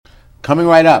Coming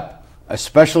right up, a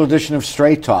special edition of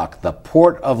Straight Talk, the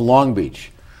Port of Long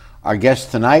Beach. Our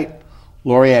guest tonight,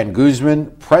 Lorianne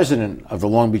Guzman, President of the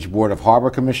Long Beach Board of Harbor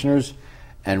Commissioners,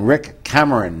 and Rick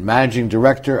Cameron, Managing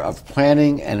Director of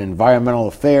Planning and Environmental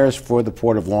Affairs for the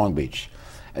Port of Long Beach,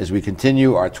 as we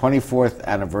continue our 24th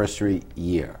anniversary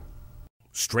year.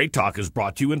 Straight Talk is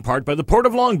brought to you in part by the Port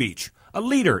of Long Beach, a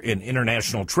leader in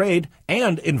international trade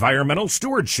and environmental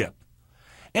stewardship,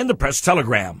 and the Press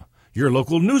Telegram, your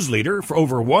local news leader for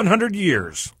over 100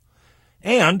 years,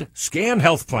 and Scan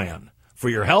Health Plan for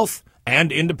your health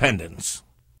and independence.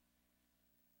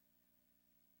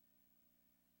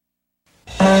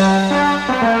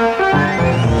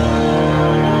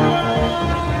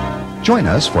 Join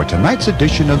us for tonight's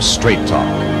edition of Straight Talk.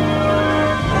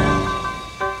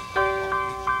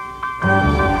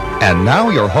 And now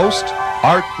your host,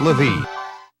 Art Levine.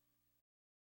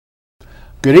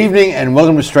 Good evening and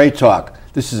welcome to Straight Talk.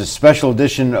 This is a special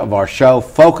edition of our show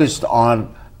focused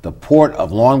on the Port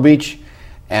of Long Beach,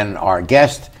 and our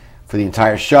guest for the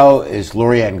entire show is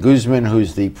Lorianne Guzman,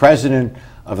 who's the President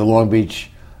of the Long Beach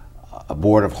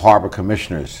Board of Harbor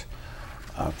Commissioners.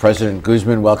 President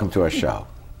Guzman, welcome to our show.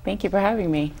 Thank you for having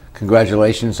me.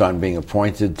 Congratulations on being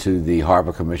appointed to the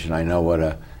Harbor Commission. I know what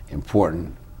an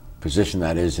important position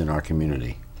that is in our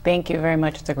community. Thank you very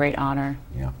much. It's a great honor.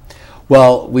 Yeah.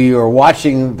 Well, we are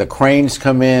watching the cranes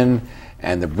come in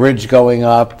and the bridge going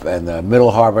up and the middle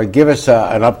harbor. Give us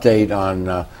an update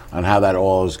on how that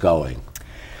all is going.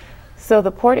 So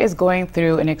the port is going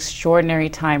through an extraordinary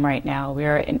time right now. We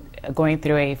are going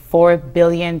through a $4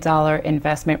 billion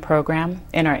investment program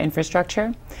in our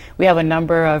infrastructure. We have a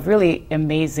number of really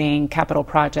amazing capital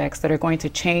projects that are going to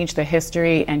change the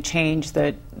history and change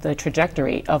the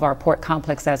trajectory of our port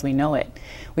complex as we know it.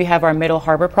 We have our Middle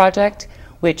Harbor project,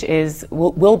 which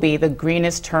will be the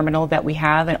greenest terminal that we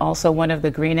have, and also one of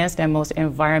the greenest and most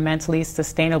environmentally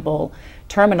sustainable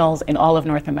terminals in all of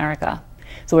North America.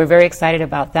 So we're very excited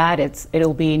about that.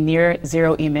 It'll be near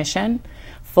zero emission,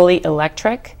 fully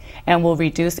electric, and will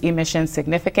reduce emissions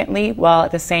significantly while at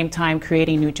the same time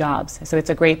creating new jobs. So it's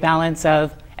a great balance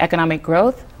of economic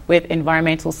growth with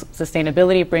environmental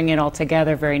sustainability, bringing it all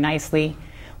together very nicely.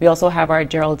 We also have our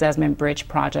Gerald Desmond Bridge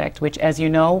project, which, as you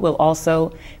know, will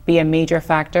also be a major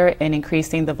factor in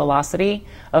increasing the velocity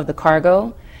of the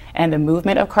cargo and the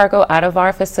movement of cargo out of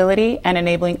our facility and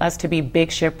enabling us to be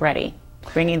big ship ready,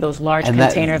 bringing those large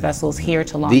container vessels here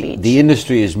to Long Beach. The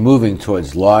industry is moving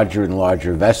towards larger and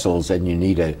larger vessels, and you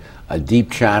need a deep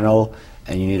channel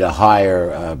and you need a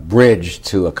higher bridge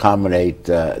to accommodate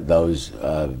those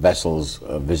vessels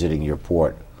visiting your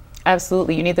port.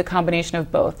 Absolutely. You need the combination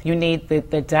of both. You need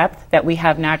the depth that we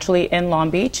have naturally in Long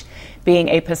Beach, being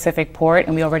a Pacific port,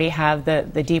 and we already have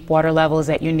the deep water levels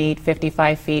that you need,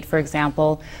 55 feet, for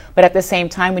example. But at the same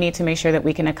time, we need to make sure that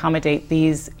we can accommodate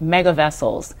these mega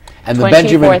vessels. And the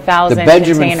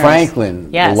Benjamin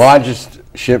Franklin, yes, the largest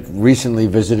ship, recently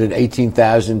visited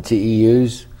 18,000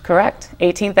 TEUs. Correct,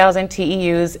 18,000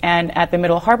 TEUs, and at the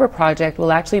Middle Harbor project,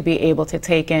 we'll actually be able to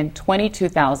take in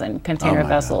 22,000 container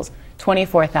vessels. God.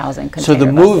 24,000 container So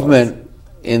the vessels. movement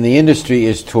in the industry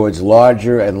is towards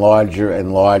larger and larger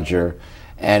and larger,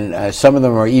 and some of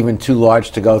them are even too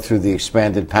large to go through the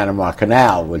expanded Panama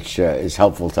Canal, which is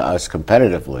helpful to us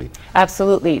competitively.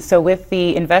 Absolutely. So with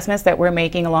the investments that we're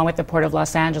making along with the Port of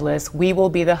Los Angeles, we will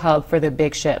be the hub for the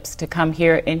big ships to come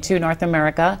here into North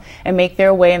America and make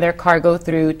their way and their cargo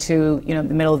through to the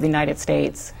middle of the United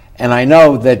States. And I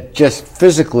know that just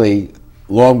physically,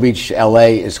 Long Beach,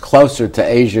 LA is closer to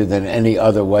Asia than any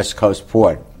other West Coast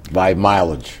port by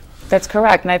mileage. That's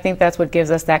correct, and I think that's what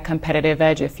gives us that competitive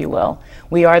edge, if you will.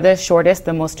 We are the shortest,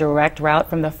 the most direct route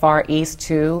from the Far East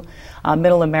to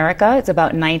Middle America. It's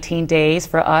about 19 days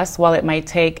for us, while it might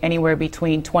take anywhere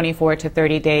between 24 to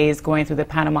 30 days going through the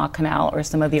Panama Canal or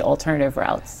some of the alternative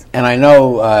routes. And I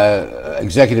know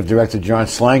Executive Director John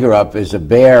Slangerup is a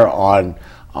bear on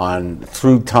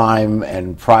through time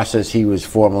and process. He was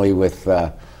formerly with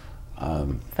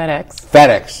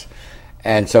FedEx.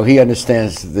 And so he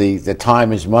understands the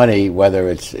time is money, whether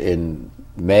it's in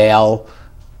mail,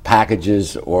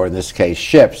 packages, or in this case,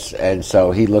 ships. And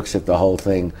so he looks at the whole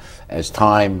thing as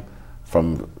time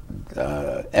from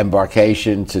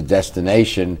embarkation to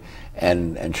destination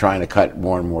and trying to cut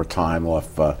more and more time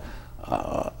off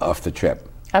the trip.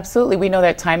 Absolutely. We know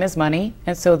that time is money,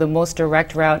 and so the most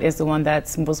direct route is the one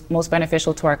that's most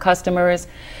beneficial to our customers,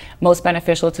 most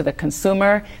beneficial to the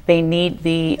consumer. They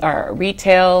need our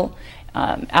retail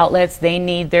outlets, they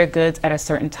need their goods at a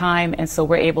certain time, and so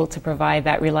we're able to provide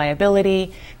that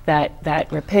reliability, that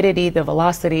rapidity, the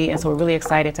velocity, and so we're really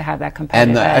excited to have that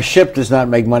competitive edge. And a ship does not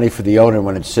make money for the owner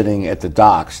when it's sitting at the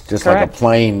docks, just Correct. like a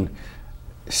plane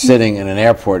sitting in an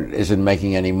airport isn't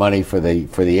making any money for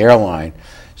the airline.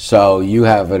 So you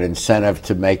have an incentive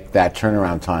to make that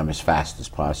turnaround time as fast as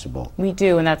possible. We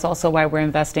do, and that's also why we're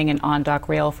investing in on-dock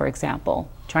rail, for example,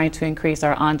 trying to increase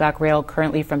our on-dock rail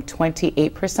currently from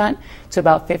 28% to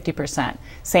about 50%.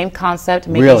 Same concept,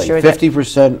 making really? sure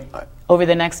 50%? That over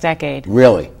the next decade.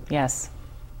 Really? Yes.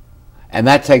 And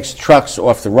that takes trucks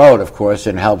off the road, of course,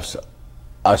 and helps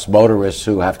us motorists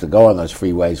who have to go on those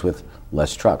freeways with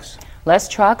less trucks. Less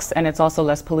trucks, and it's also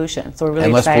less pollution. So we're really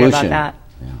and excited about that.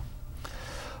 Yeah.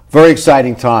 Very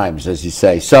exciting times, as you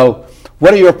say. So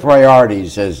what are your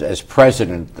priorities as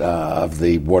president of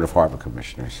the Board of Harbor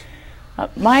Commissioners?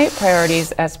 My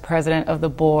priorities as president of the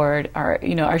board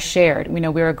are shared.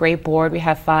 We're a great board. We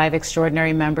have 5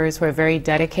 extraordinary members who are very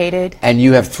dedicated. And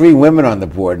you have 3 women on the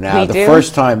board now. We the do.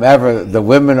 First time ever, the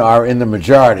women are in the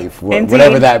majority, Indeed.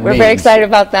 Whatever that means. We're very excited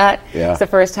about that. Yeah. It's the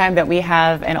first time that we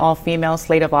have an all-female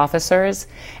slate of officers,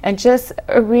 and just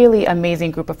a really amazing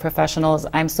group of professionals.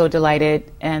 I'm so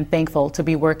delighted and thankful to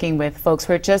be working with folks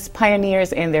who are just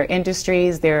pioneers in their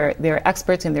industries. They're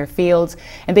experts in their fields,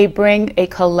 and they bring a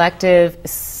collective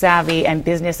savvy and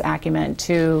business acumen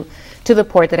to the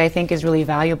port that I think is really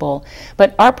valuable.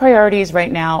 But our priorities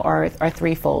right now are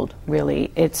threefold, really.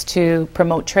 It's to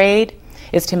promote trade,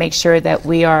 it's to make sure that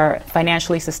we are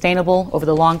financially sustainable over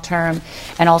the long term,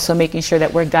 and also making sure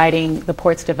that we're guiding the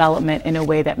port's development in a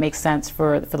way that makes sense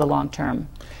for the long term.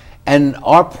 And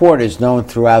our port is known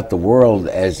throughout the world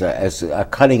as a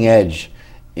cutting edge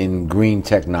in green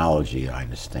technology, I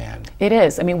understand. It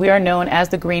is. I mean, we are known as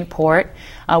the green port.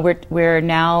 We're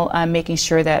now making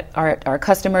sure that our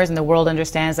customers and the world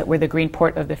understands that we're the green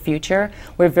port of the future.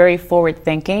 We're very forward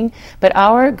thinking, but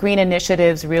our green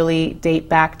initiatives really date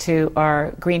back to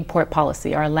our green port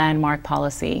policy, our landmark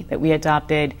policy that we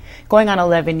adopted going on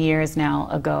 11 years now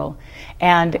ago.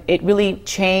 And it really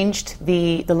changed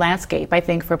the landscape, I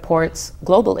think, for ports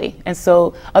globally. And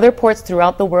so other ports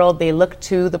throughout the world, they look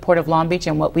to the Port of Long Beach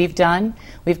and what we've done.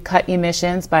 We've cut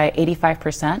emissions by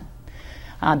 85%.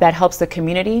 That helps the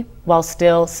community while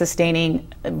still sustaining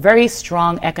very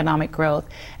strong economic growth.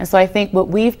 And so I think what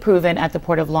we've proven at the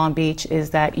Port of Long Beach is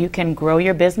that you can grow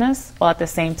your business while at the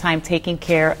same time taking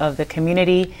care of the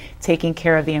community, taking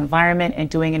care of the environment, and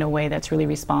doing it in a way that's really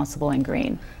responsible and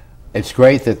green. It's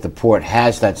great that the port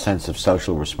has that sense of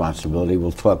social responsibility.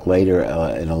 We'll talk later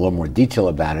in a little more detail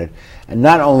about it. And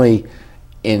not only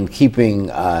in keeping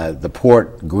the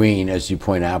port green, as you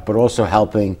point out, but also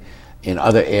helping in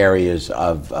other areas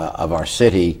of our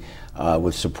city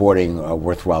with supporting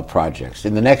worthwhile projects.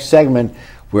 In the next segment,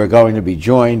 we're going to be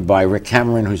joined by Rick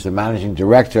Cameron, who's the Managing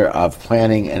Director of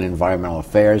Planning and Environmental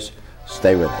Affairs.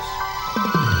 Stay with us.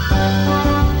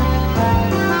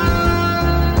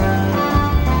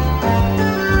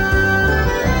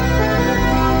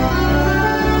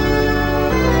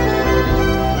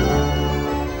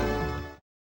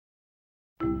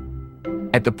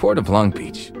 At the Port of Long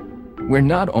Beach, we're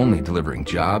not only delivering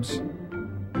jobs,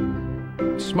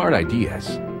 smart ideas,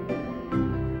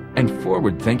 and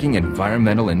forward-thinking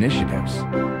environmental initiatives.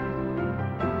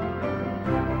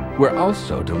 We're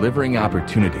also delivering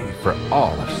opportunity for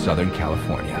all of Southern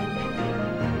California.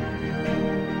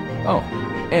 Oh,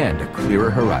 and a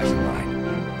clearer horizon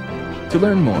line. To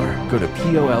learn more, go to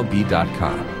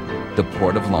POLB.com. The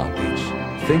Port of Long Beach,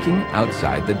 thinking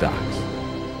outside the docks.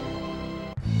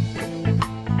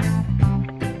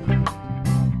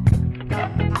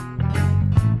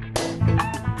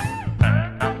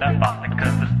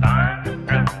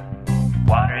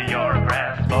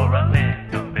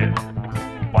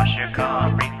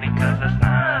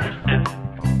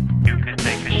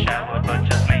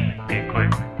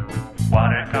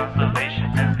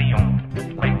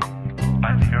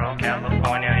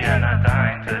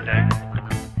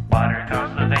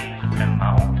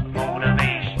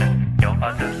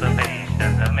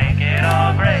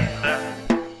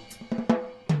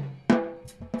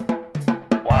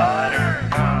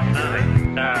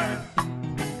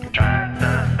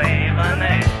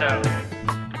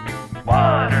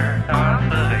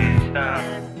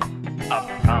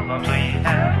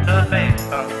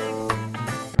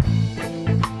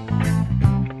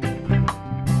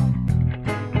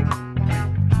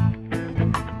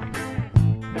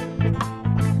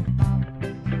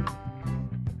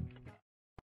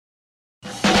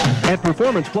 At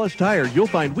Performance Plus Tire, you'll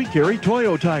find we carry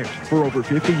Toyo tires. For over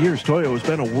 50 years, Toyo has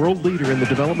been a world leader in the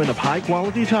development of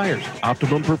high-quality tires.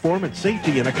 Optimum performance,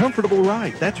 safety, and a comfortable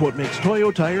ride. That's what makes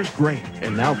Toyo tires great.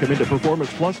 And now come into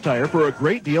Performance Plus Tire for a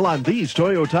great deal on these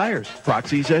Toyo tires.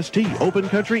 Proxys ST, Open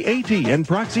Country AT, and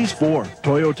Proxys 4.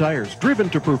 Toyo tires, driven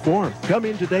to perform. Come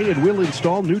in today and we'll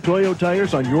install new Toyo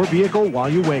tires on your vehicle while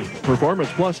you wait.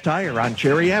 Performance Plus Tire on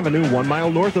Cherry Avenue, 1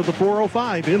 mile north of the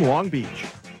 405 in Long Beach.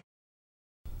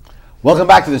 Welcome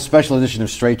back to this special edition of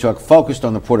Straight Talk, focused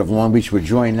on the Port of Long Beach. We're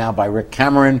joined now by Rick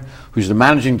Cameron, who's the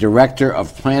Managing Director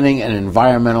of Planning and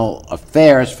Environmental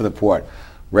Affairs for the Port.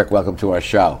 Rick, welcome to our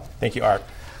show. Thank you, Art.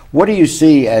 What do you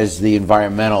see as the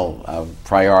environmental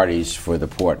priorities for the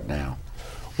Port now?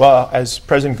 Well, as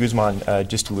President Guzman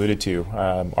just alluded to,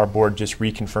 our board just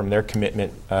reconfirmed their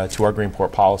commitment to our Green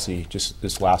Port policy just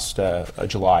this last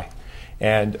July.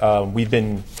 And we've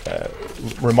been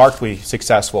remarkably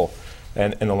successful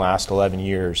in the last 11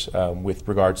 years with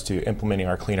regards to implementing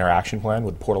our Clean Air Action Plan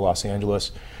with the Port of Los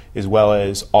Angeles, as well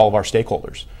as all of our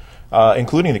stakeholders,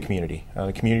 including the community.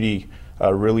 The community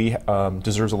really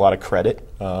deserves a lot of credit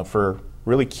for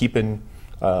really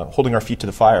holding our feet to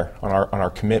the fire on our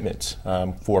commitments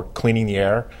for cleaning the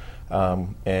air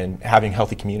and having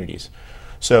healthy communities.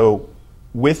 So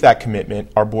with that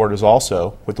commitment, our board is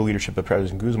also, with the leadership of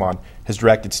President Guzman, has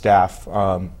directed staff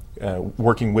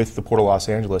working with the Port of Los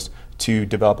Angeles to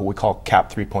develop what we call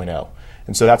CAP 3.0.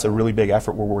 And so that's a really big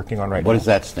effort we're working on right now. What does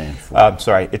that stand for?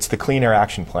 It's the Clean Air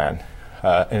Action Plan,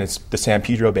 and it's the San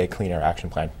Pedro Bay Clean Air Action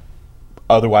Plan,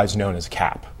 otherwise known as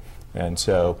CAP. And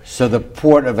so the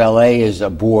Port of LA is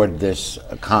aboard this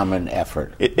common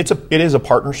effort. It is a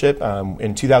partnership.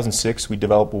 In 2006, we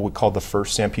developed what we call the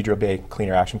first San Pedro Bay Clean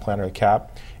Air Action Plan, or the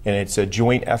CAP, and it's a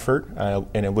joint effort,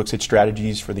 and it looks at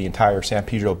strategies for the entire San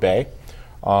Pedro Bay.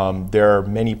 There are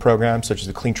many programs, such as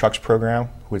the Clean Trucks program,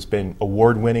 which has been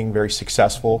award-winning, very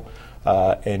successful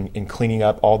in cleaning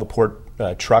up all the port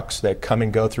trucks that come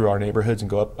and go through our neighborhoods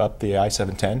and go up the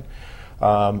I-710,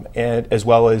 and as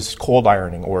well as cold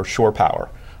ironing or shore power.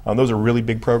 Those are really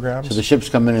big programs. So the ships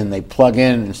come in and they plug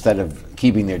in instead of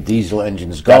keeping their diesel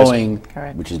engines going,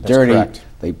 which is dirty. Correct.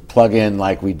 They plug in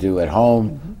like we do at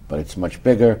home, but it's much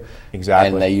bigger.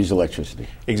 Exactly. And they use electricity.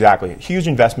 Exactly. Huge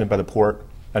investment by the port.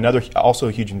 Also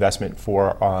a huge investment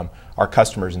for our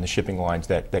customers in the shipping lines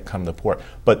that come to the port.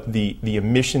 But the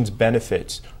emissions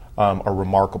benefits are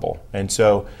remarkable. And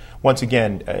so, once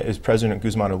again, as President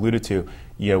Guzman alluded to,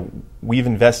 we've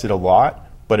invested a lot,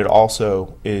 but it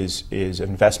also is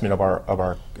investment of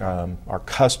our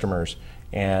customers,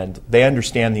 and they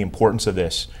understand the importance of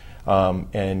this.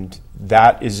 And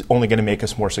that is only going to make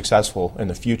us more successful in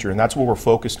the future. And that's what we're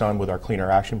focused on with our Clean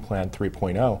Air Action Plan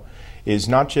 3.0, is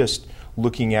not just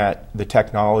looking at the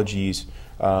technologies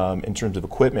in terms of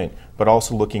equipment, but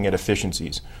also looking at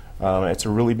efficiencies. It's a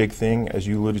really big thing, as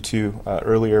you alluded to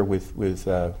earlier with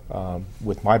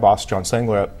my boss, John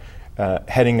Sengler,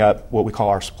 heading up what we call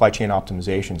our supply chain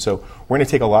optimization. So we're going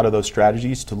to take a lot of those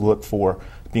strategies to look for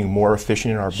being more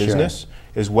efficient in our business,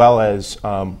 as well as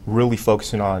really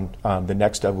focusing on the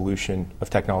next evolution of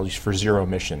technologies for zero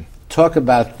emission. Talk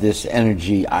about this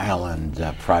Energy Island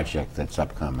project that's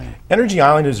upcoming. Energy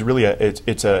Island is really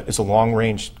it's a long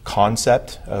range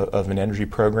concept of an energy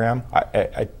program.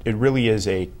 It really is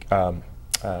a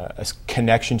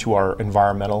connection to our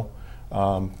environmental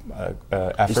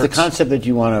efforts. Is the concept that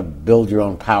you want to build your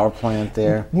own power plant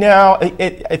there? No,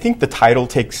 I think the title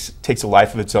takes a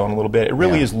life of its own a little bit. It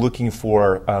really is looking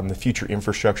for the future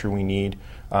infrastructure we need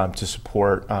to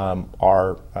support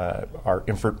our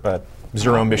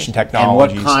zero emission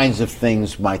technologies. And what kinds of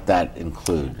things might that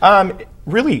include?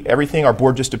 Really everything. Our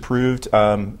board just approved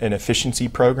an efficiency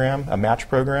program, a match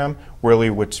program, really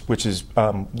which is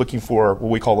looking for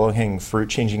what we call low-hanging fruit,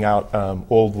 changing out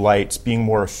old lights, being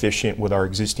more efficient with our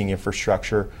existing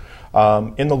infrastructure.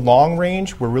 In the long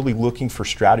range, we're really looking for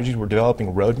strategies. We're developing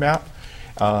a roadmap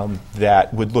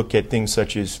that would look at things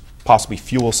such as possibly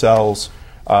fuel cells,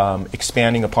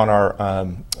 expanding upon our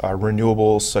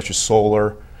renewables such as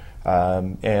solar,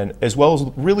 and as well as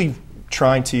really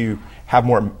trying to have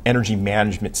more energy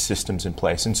management systems in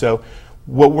place. And so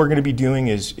what we're going to be doing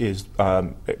is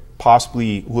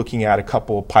possibly looking at a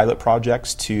couple pilot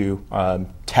projects to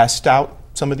test out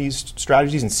some of these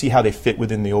strategies and see how they fit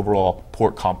within the overall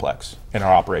port complex in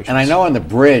our operations. And I know on the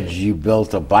bridge you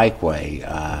built a bikeway,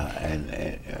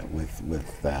 and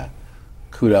with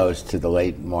kudos to the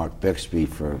late Mark Bixby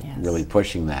for really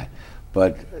pushing that.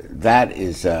 But that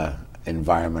is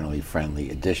environmentally friendly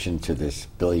addition to this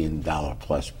 $1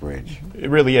 billion+ bridge. It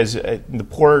really is. The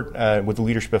port, with the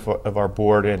leadership of our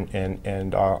board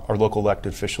and our local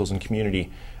elected officials and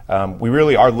community, we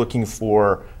really are looking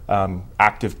for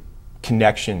active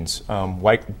connections,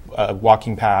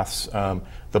 walking paths,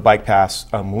 the bike paths,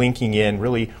 linking in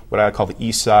really what I call the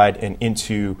east side and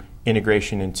into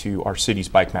integration into our city's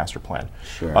bike master plan.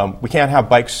 Sure. We can't have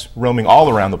bikes roaming all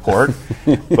around the port,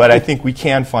 but I think we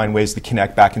can find ways to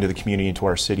connect back into the community, into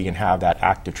our city, and have that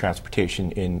active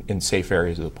transportation in safe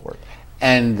areas of the port.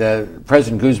 And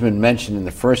President Guzman mentioned in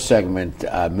the first segment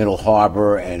Middle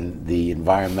Harbor and the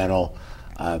environmental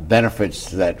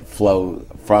benefits that flow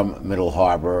from Middle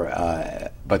Harbor,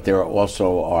 but there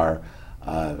also are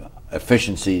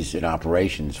efficiencies in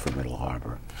operations for Middle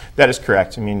Harbor. That is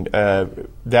correct. I mean,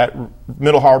 that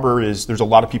Middle Harbor there's a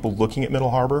lot of people looking at Middle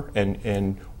Harbor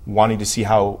and wanting to see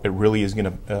how it really is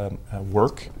going to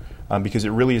work, because it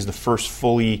really is the first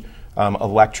fully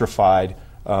electrified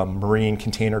marine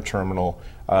container terminal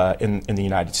in the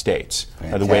United States,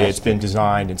 the way it's been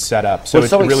designed and set up. So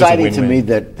it's so really exciting to me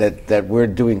that we're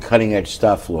doing cutting-edge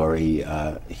stuff, Lori,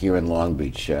 here in Long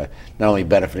Beach, not only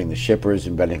benefiting the shippers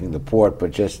and benefiting the port,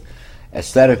 but just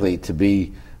aesthetically to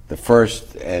be the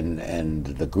first and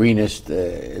the greenest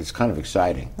is kind of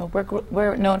exciting. Well,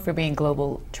 we're known for being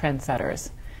global trendsetters.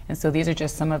 And so these are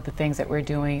just some of the things that we're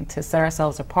doing to set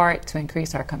ourselves apart, to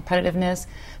increase our competitiveness,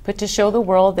 but to show the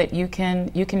world that you can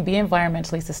be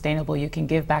environmentally sustainable, you can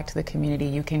give back to the community,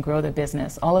 you can grow the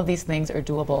business. All of these things are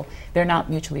doable. They're not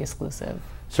mutually exclusive.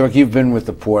 So Rick, you've been with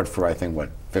the port for, I think, what,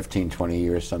 15, 20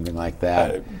 years, something like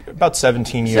that? About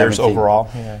 17 years 17. overall.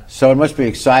 Yeah. So it must be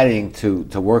exciting to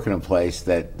work in a place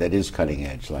that is cutting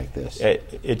edge like this.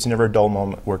 It's never a dull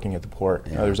moment working at the port.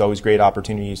 Yeah. There's always great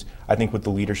opportunities. I think with the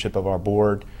leadership of our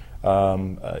board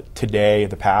today,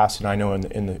 the past, and I know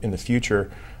in the future,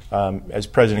 as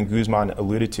President Guzman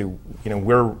alluded to,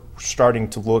 we're starting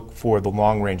to look for the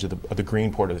long range of the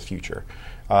green port of the future,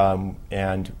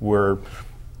 and we're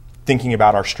thinking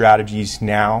about our strategies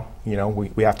now.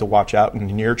 We have to watch out in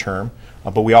the near term,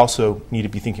 but we also need to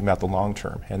be thinking about the long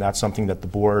term, and that's something that the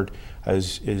board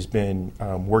has been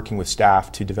working with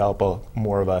staff to develop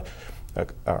more of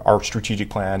our strategic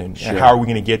plan and how are we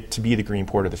going to get to be the green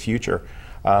port of the future.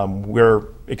 We're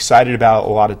excited about a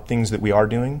lot of things that we are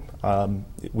doing.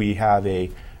 We have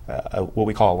what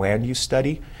we call a land use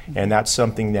study, and that's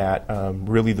something that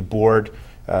really the board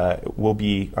will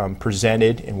be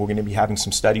presented, and we're going to be having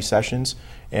some study sessions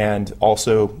and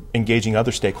also engaging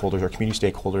other stakeholders, our community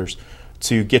stakeholders,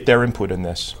 to get their input in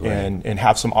this and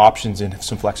have some options and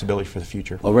some flexibility for the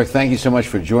future. Well, Rick, thank you so much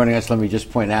for joining us. Let me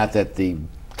just point out that the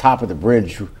top of the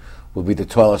bridge will be the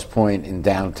tallest point in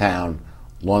downtown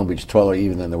Long Beach, taller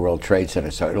even than the World Trade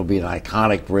Center. So it'll be an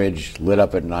iconic bridge, lit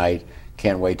up at night.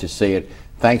 Can't wait to see it.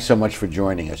 Thanks so much for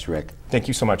joining us, Rick. Thank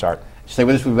you so much, Art. Stay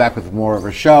with us. We'll be back with more of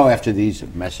our show after these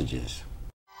messages.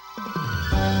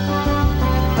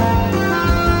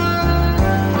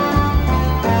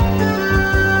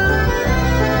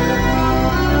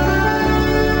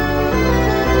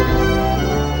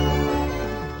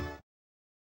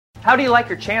 How do you like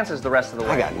your chances the rest of the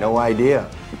way? I got no idea.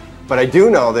 But I do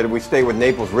know that if we stay with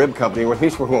Naples Rib Company, at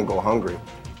least we won't go hungry.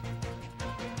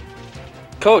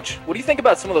 Coach, what do you think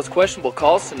about some of those questionable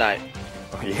calls tonight?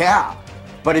 Yeah,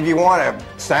 but if you want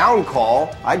a sound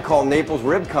call, I'd call Naples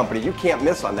Rib Company. You can't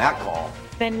miss on that call.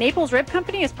 Then Naples Rib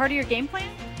Company is part of your game plan?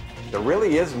 There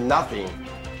really is nothing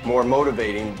more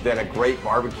motivating than a great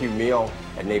barbecue meal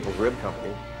at Naples Rib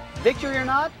Company. Victory or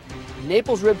not,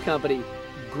 Naples Rib Company,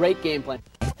 great game plan.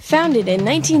 Founded in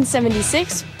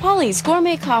 1976, Polly's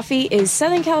Gourmet Coffee is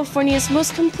Southern California's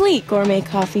most complete gourmet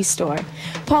coffee store.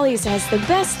 Polly's has the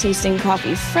best tasting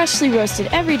coffee, freshly roasted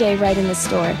every day right in the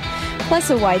store, plus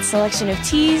a wide selection of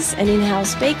teas, an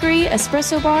in-house bakery,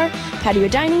 espresso bar, patio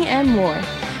dining, and more.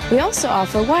 We also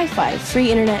offer Wi-Fi,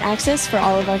 free internet access for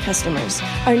all of our customers.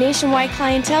 Our nationwide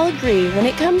clientele agree when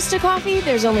it comes to coffee,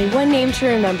 there's only one name to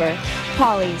remember,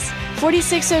 Polly's,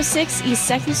 4606 East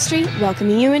 2nd Street,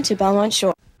 welcoming you into Belmont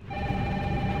Shore.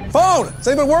 Phone! Does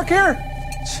anybody work here?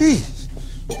 Jeez.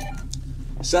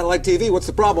 Satellite TV, what's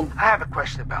the problem? I have a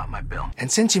question about my bill. And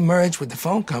since you merged with the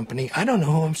phone company, I don't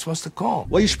know who I'm supposed to call.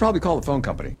 Well, you should probably call the phone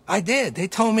company. I did. They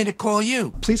told me to call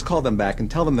you. Please call them back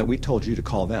and tell them that we told you to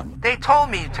call them. They told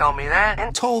me you told me that.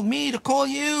 And told me to call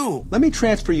you. Let me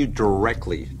transfer you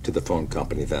directly to the phone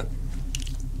company then.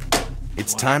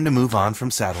 It's time to move on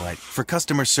from satellite. For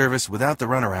customer service without the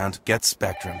runaround, get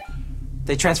Spectrum.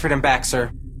 They transferred him back,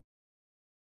 sir.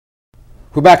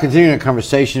 We're back continuing a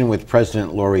conversation with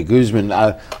President Lori Guzman.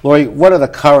 Lori, what are the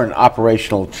current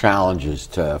operational challenges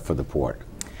for the port?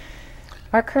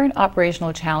 Our current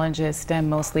operational challenges stem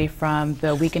mostly from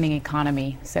the weakening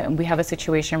economy. So we have a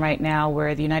situation right now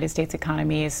where the United States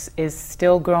economy is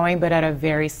still growing, but at a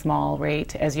very small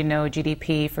rate. As you know,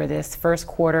 GDP for this first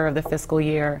quarter of the fiscal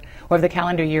year, or of the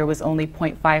calendar year, was only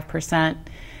 0.5%,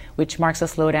 which marks a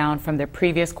slowdown from the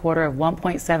previous quarter of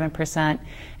 1.7%.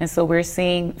 And so we're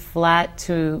seeing flat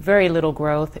to very little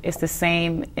growth. It's the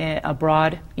same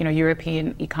abroad.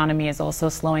 European economy is also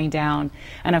slowing down.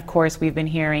 And of course, we've been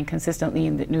hearing consistently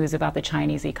in the news about the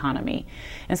Chinese economy.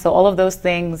 And so all of those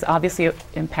things obviously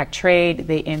impact trade.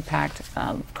 They impact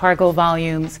cargo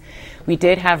volumes. We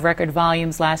did have record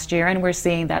volumes last year, and we're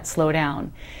seeing that slow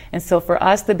down. And so for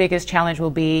us, the biggest challenge will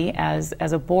be, as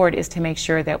a board, is to make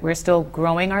sure that we're still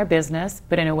growing our business,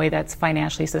 but in a way that's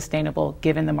financially sustainable,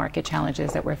 given the market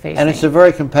challenges that we're facing. And it's a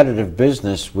very competitive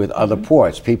business with other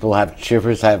ports.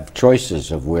 Shippers have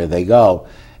choices of where they go,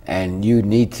 and you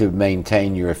need to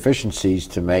maintain your efficiencies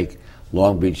to make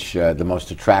Long Beach the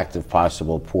most attractive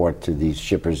possible port to these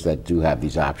shippers that do have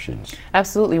these options.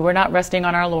 Absolutely. We're not resting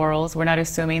on our laurels. We're not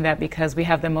assuming that because we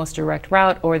have the most direct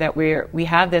route, or that we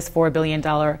have this $4 billion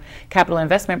capital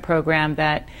investment program,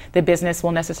 that the business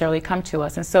will necessarily come to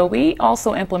us. And so we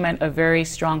also implement a very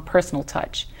strong personal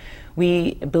touch.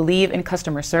 We believe in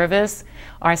customer service.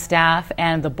 Our staff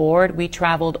and the board, we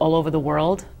traveled all over the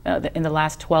world in the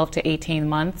last 12 to 18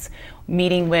 months,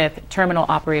 meeting with terminal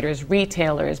operators,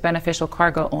 retailers, beneficial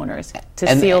cargo owners to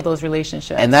seal those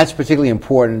relationships. And that's particularly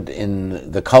important in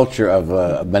the culture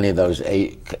of many of those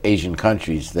Asian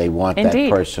countries. They want Indeed.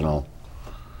 that personal.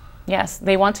 Yes,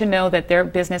 they want to know that their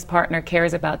business partner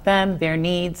cares about them, their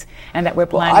needs, and that we're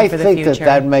planning for the future. I think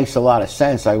that makes a lot of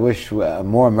sense. I wish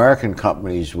more American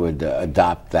companies would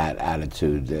adopt that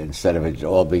attitude instead of it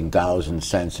all being dollars and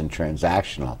cents and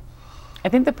transactional. I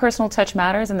think the personal touch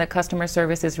matters, and the customer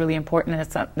service is really important.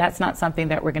 That's not something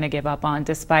that we're going to give up on,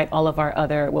 despite all of our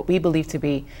other, what we believe to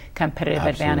be competitive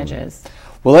advantages.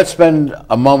 Well, let's spend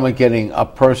a moment getting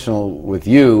up personal with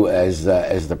you as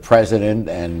the president,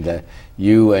 and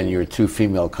you and your two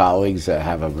female colleagues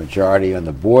have a majority on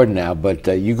the board now, but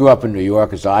you grew up in New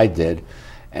York, as I did,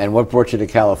 and what brought you to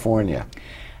California?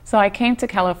 So I came to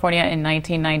California in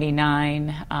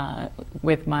 1999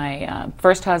 with my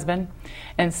first husband,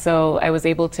 and so I was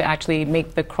able to actually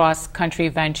make the cross-country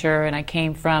venture, and I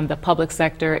came from the public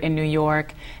sector in New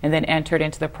York and then entered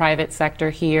into the private sector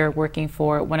here, working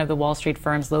for one of the Wall Street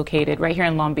firms located right here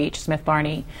in Long Beach, Smith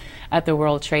Barney, at the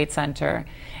World Trade Center.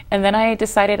 And then I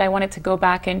decided I wanted to go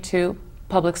back into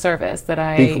public service.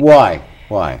 Why?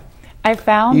 I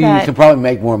found that you could probably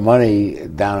make more money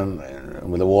down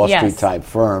with a Wall Street type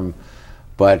firm,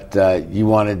 but you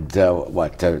wanted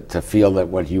to feel that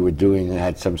what you were doing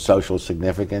had some social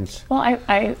significance? Well,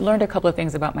 I learned a couple of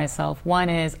things about myself. One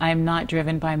is I'm not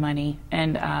driven by money,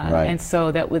 and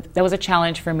so that was a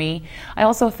challenge for me. I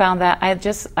also found that I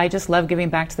just love giving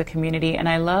back to the community, and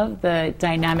I love the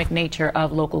dynamic nature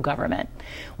of local government,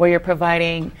 where you're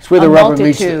providing a multitude. It's where the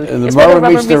rubber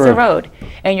meets the road,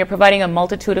 and you're providing a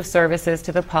multitude of services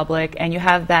to the public, and you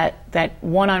have that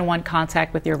one-on-one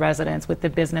contact with your residents, with the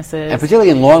businesses. And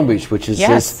particularly in Long Beach, which is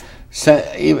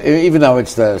even though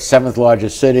it's the 7th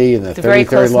largest city and the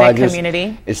 33rd largest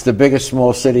community, it's the biggest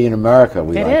small city in America,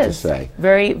 we like to say.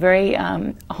 Very, very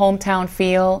hometown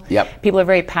feel. Yep. People are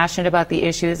very passionate about the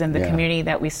issues and the community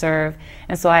that we serve.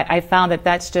 And so I found that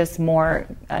that's just more,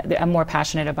 I'm more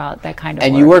passionate about that kind of work.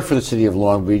 And you worked for the city of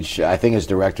Long Beach, I think as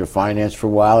director of finance for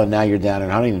a while, and now you're down in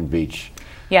Huntington Beach.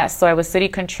 Yes, so I was city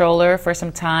controller for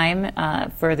some time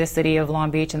for the city of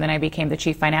Long Beach, and then I became the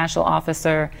chief financial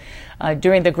officer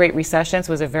during the Great Recession.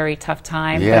 So it was a very tough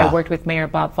time. But I worked with Mayor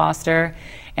Bob Foster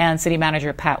and city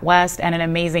manager Pat West and an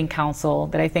amazing council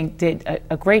that I think did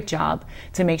a great job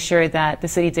to make sure that the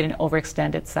city didn't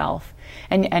overextend itself.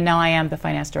 And now I am the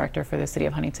finance director for the city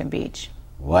of Huntington Beach.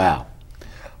 Wow.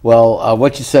 Well,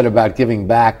 what you said about giving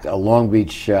back, Long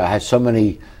Beach has so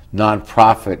many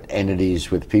nonprofit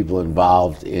entities with people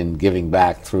involved in giving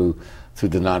back through the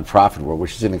nonprofit world,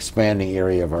 which is an expanding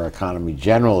area of our economy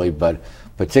generally, but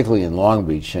particularly in Long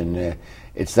Beach. And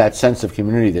it's that sense of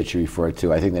community that you refer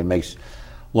to, I think, that makes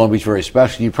Long Beach very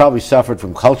special. You probably suffered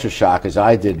from culture shock, as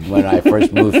I did when I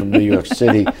first moved from New York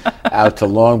City out to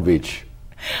Long Beach.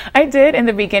 I did. In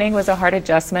the beginning was a hard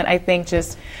adjustment. I think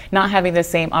just not having the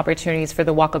same opportunities for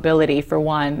the walkability, for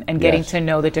one, and getting to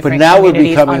know the different communities. But now we're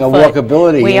communities becoming a on foot.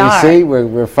 walkability. We are. See,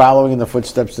 we're following in the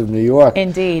footsteps of New York.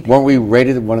 Indeed. Weren't we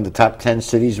rated one of the top 10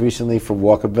 cities recently for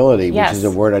walkability, Yes. which is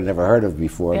a word I'd never heard of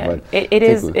before. Yeah, But it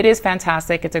is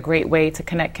fantastic. It's a great way to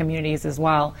connect communities as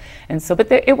well. And so,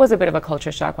 but it was a bit of a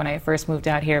culture shock when I first moved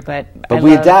out here. But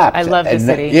we adapt. I love the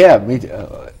city. Yeah,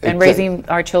 and raising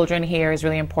our children here is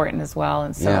really important as well.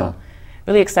 And so,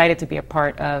 really excited to be a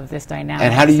part of this dynamic.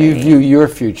 And how do you view your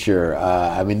future?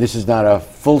 I mean, this is not a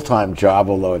full-time job,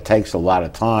 although it takes a lot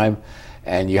of time,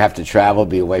 and you have to travel,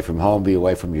 be away from home, be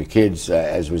away from your kids,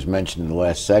 as was mentioned in the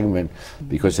last segment,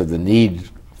 because of the need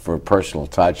for personal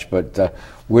touch. But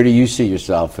where do you see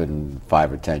yourself in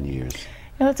 5 or 10 years?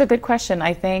 That's a good question.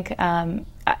 I think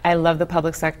I love the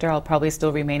public sector. I'll probably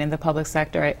still remain in the public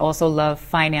sector. I also love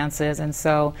finances, and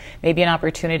so maybe an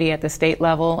opportunity at the state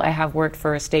level. I have worked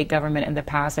for a state government in the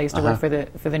past. I used to work for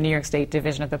the New York State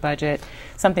Division of the Budget,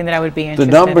 something that I would be interested in.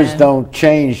 The numbers don't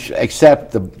change,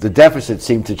 except the deficits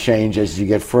seem to change as you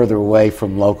get further away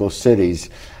from local cities.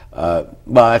 Well,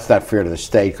 that's not fair to the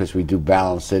state because we do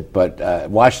balance it, but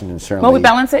Washington certainly... Well, we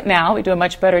balance it now. We do a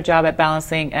much better job at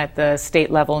balancing at the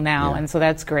state level now, and so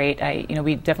that's great. We definitely see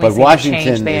a change there. But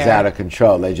Washington is out of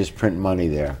control. They just print money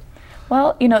there.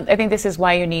 Well, I think this is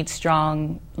why you need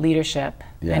strong leadership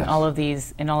in all of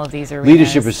these areas.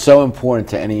 Leadership is so important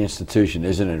to any institution,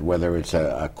 isn't it? Whether it's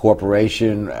a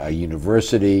corporation, a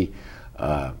university,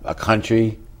 a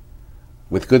country.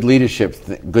 With good leadership,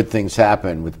 good things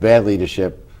happen. With bad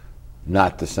leadership,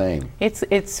 not the same.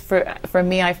 It's for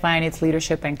me, I find it's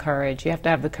leadership and courage. You have to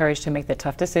have the courage to make the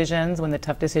tough decisions when the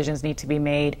tough decisions need to be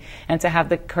made, and to have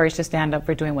the courage to stand up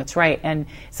for doing what's right. And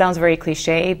it sounds very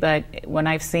cliche, but when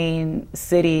I've seen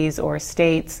cities or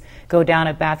states go down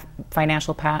a bad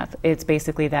financial path, it's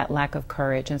basically that lack of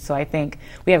courage. And so I think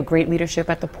we have great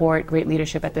leadership at the port, great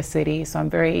leadership at the city. So I'm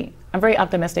very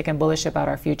optimistic and bullish about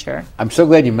our future. I'm so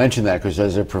glad you mentioned that, because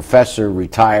as a professor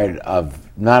retired of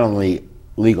not only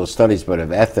legal studies but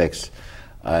of ethics,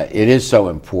 it is so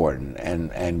important,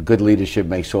 and good leadership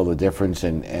makes all the difference,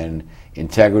 and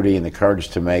integrity and the courage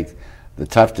to make the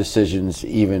tough decisions,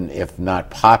 even if not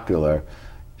popular.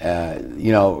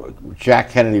 Jack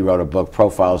Kennedy wrote a book,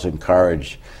 Profiles in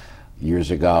Courage, years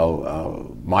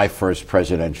ago, my first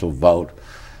presidential vote,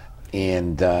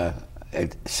 and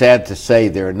it's sad to say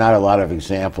there are not a lot of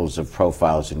examples of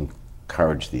profiles in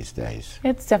courage these days.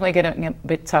 It's definitely getting a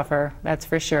bit tougher, that's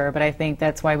for sure, but I think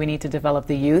that's why we need to develop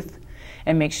the youth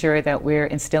and make sure that we're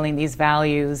instilling these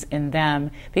values in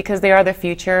them, because they are the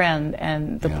future,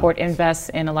 and the port invests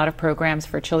in a lot of programs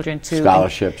for children too.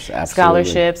 Scholarships, absolutely.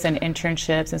 Scholarships and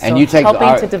internships, and so you take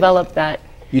helping to develop that.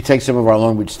 You take some of our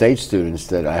Long Beach State students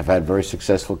that have had very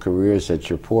successful careers at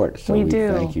your port, so we do.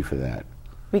 Thank you for that.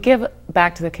 We give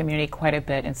back to the community quite a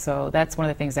bit, and so that's one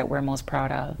of the things that we're most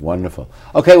proud of. Wonderful.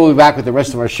 Okay, we'll be back with the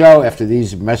rest of our show after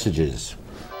these messages.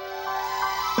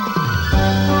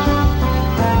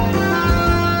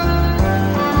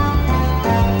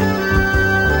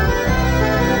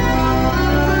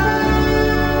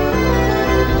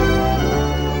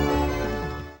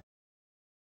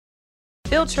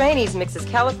 Phil Trainees mixes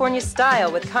California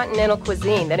style with continental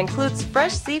cuisine that includes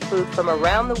fresh seafood from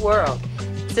around the world.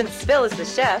 Since Phil is the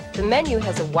chef, the menu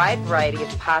has a wide variety of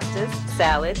pastas,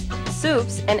 salads,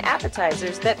 soups, and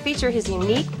appetizers that feature his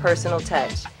unique personal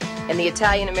touch. And the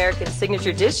Italian-American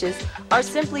signature dishes are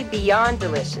simply beyond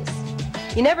delicious.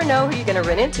 You never know who you're going to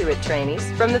run into at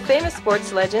Trainees, from the famous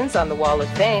sports legends on the Wall of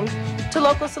Fame to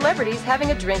local celebrities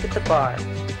having a drink at the bar.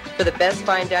 For the best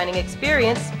fine dining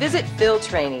experience, visit Phil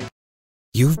Trainees.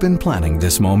 You've been planning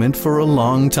this moment for a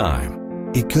long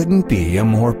time. It couldn't be a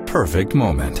more perfect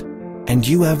moment. And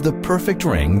you have the perfect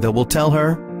ring that will tell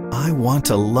her, I want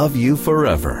to love you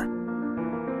forever.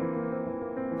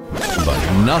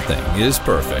 But nothing is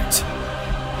perfect.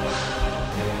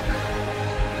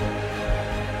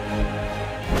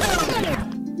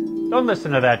 Don't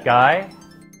listen to that guy.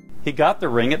 He got the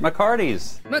ring at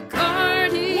McCarty's.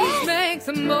 McCarty's makes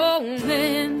a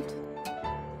moment.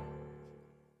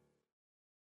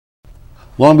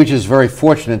 Long Beach is very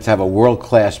fortunate to have a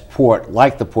world-class port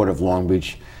like the Port of Long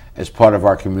Beach as part of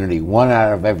our community. 1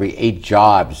 out of every 8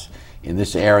 jobs in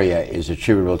this area is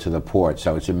attributable to the port.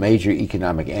 So it's a major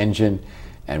economic engine,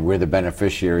 and we're the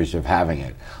beneficiaries of having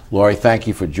it. Lori, thank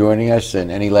you for joining us,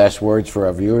 and any last words for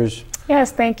our viewers?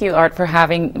 Yes, thank you, Art, for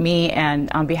having me, and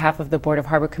on behalf of the Board of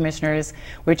Harbor Commissioners,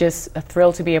 we're just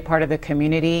thrilled to be a part of the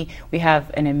community. We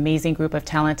have an amazing group of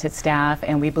talented staff,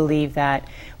 and we believe that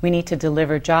we need to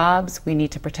deliver jobs, we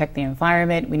need to protect the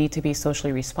environment, we need to be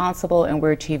socially responsible, and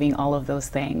we're achieving all of those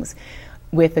things.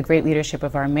 with the great leadership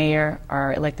of our mayor,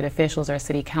 our elected officials, our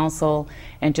city council,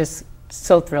 and just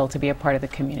so thrilled to be a part of the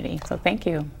community. So thank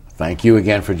you. Thank you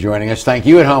again for joining us. Thank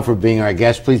you at home for being our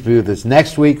guest. Please be with us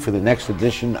next week for the next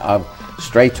edition of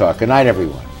Straight Talk. Good night,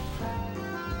 everyone.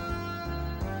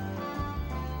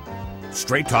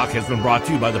 Straight Talk has been brought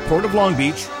to you by the Port of Long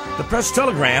Beach, the Press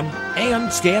Telegram,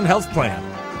 and Scan Health Plan.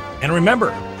 And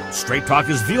remember, Straight Talk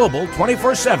is viewable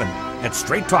 24/7 at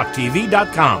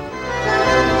straighttalktv.com.